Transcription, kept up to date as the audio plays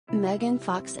Megan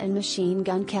Fox and Machine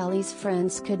Gun Kelly's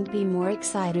friends couldn't be more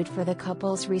excited for the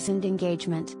couple's recent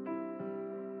engagement.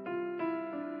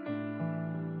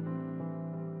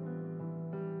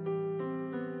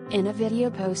 In a video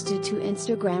posted to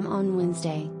Instagram on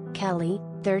Wednesday, Kelly,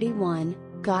 31,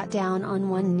 got down on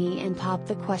one knee and popped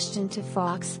the question to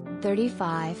Fox,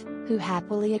 35, who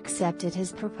happily accepted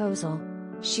his proposal.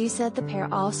 She said the pair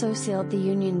also sealed the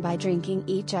union by drinking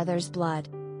each other's blood.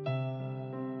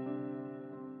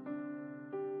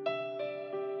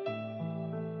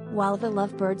 While the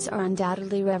lovebirds are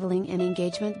undoubtedly reveling in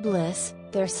engagement bliss,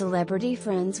 their celebrity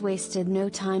friends wasted no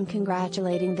time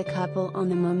congratulating the couple on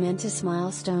the momentous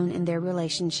milestone in their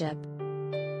relationship.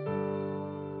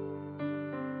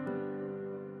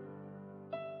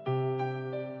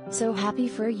 "So happy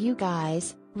for you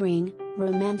guys, ring,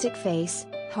 romantic face,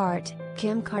 heart,"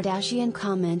 Kim Kardashian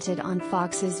commented on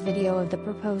Fox's video of the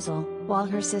proposal, while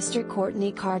her sister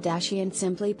Kourtney Kardashian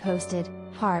simply posted,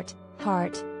 "Heart,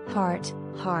 heart, heart,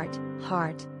 heart,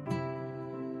 heart."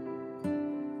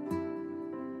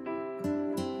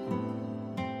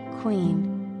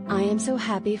 Queen, "I am so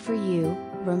happy for you,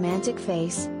 romantic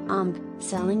face,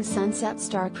 selling sunset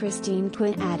star Christine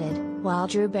Quinn added, while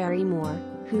Drew Barrymore,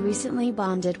 who recently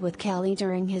bonded with Kelly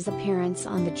during his appearance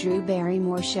on the Drew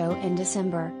Barrymore show in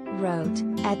December, wrote,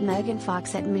 "At Megan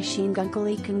Fox at Machine Gun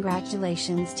Kelly,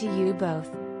 congratulations to you both."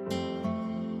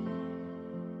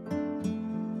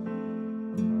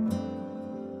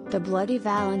 The Bloody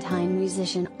Valentine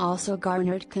musician also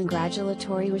garnered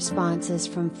congratulatory responses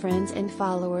from friends and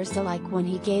followers alike when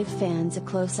he gave fans a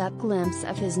close-up glimpse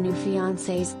of his new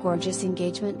fiancée's gorgeous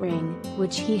engagement ring,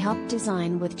 which he helped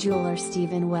design with jeweler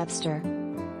Stephen Webster.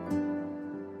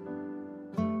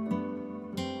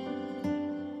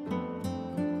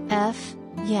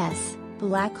 Yes,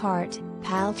 black heart,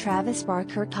 pal Travis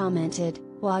Barker commented,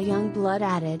 while Youngblood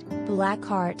added, black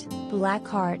heart, black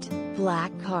heart,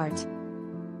 black heart."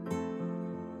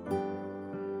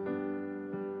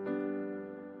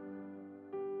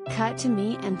 "Cut to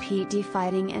me and Pete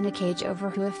fighting in a cage over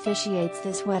who officiates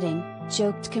this wedding,"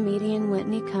 joked comedian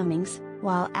Whitney Cummings,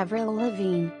 while Avril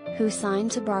Lavigne, who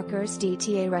signed to Barker's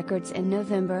DTA Records in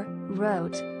November,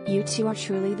 wrote, "You two are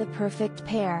truly the perfect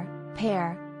pair,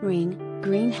 ring,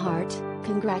 green heart,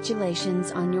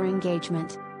 congratulations on your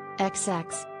engagement.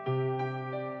 XX."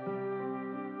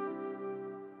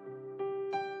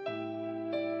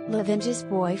 Lavigne's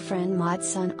boyfriend Mod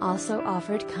Sun also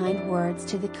offered kind words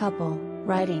to the couple,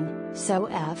 writing, "So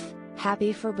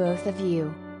happy for both of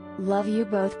you. Love you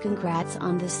both, congrats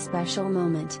on this special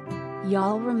moment.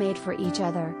 Y'all were made for each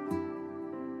other."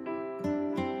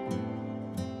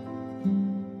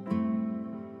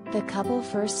 The couple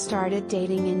first started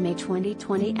dating in May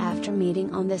 2020 after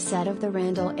meeting on the set of the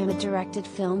Randall Emmett-directed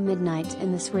film Midnight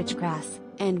in the Switchgrass,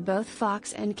 and both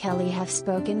Fox and Kelly have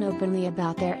spoken openly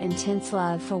about their intense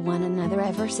love for one another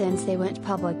ever since they went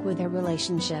public with their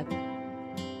relationship.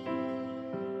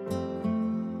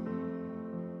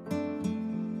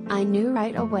 "I knew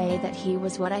right away that he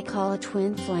was what I call a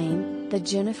twin flame," the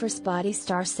Jennifer's Body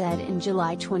star said in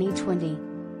July 2020.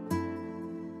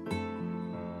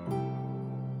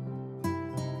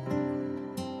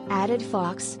 Added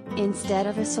Fox, "Instead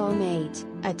of a soulmate,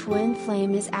 a twin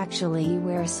flame is actually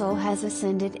where a soul has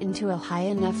ascended into a high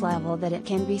enough level that it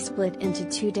can be split into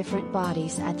two different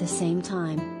bodies at the same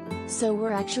time. So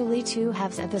we're actually two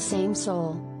halves of the same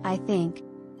soul, I think."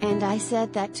 And I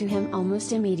said that to him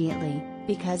almost immediately,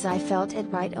 because I felt it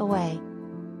right away.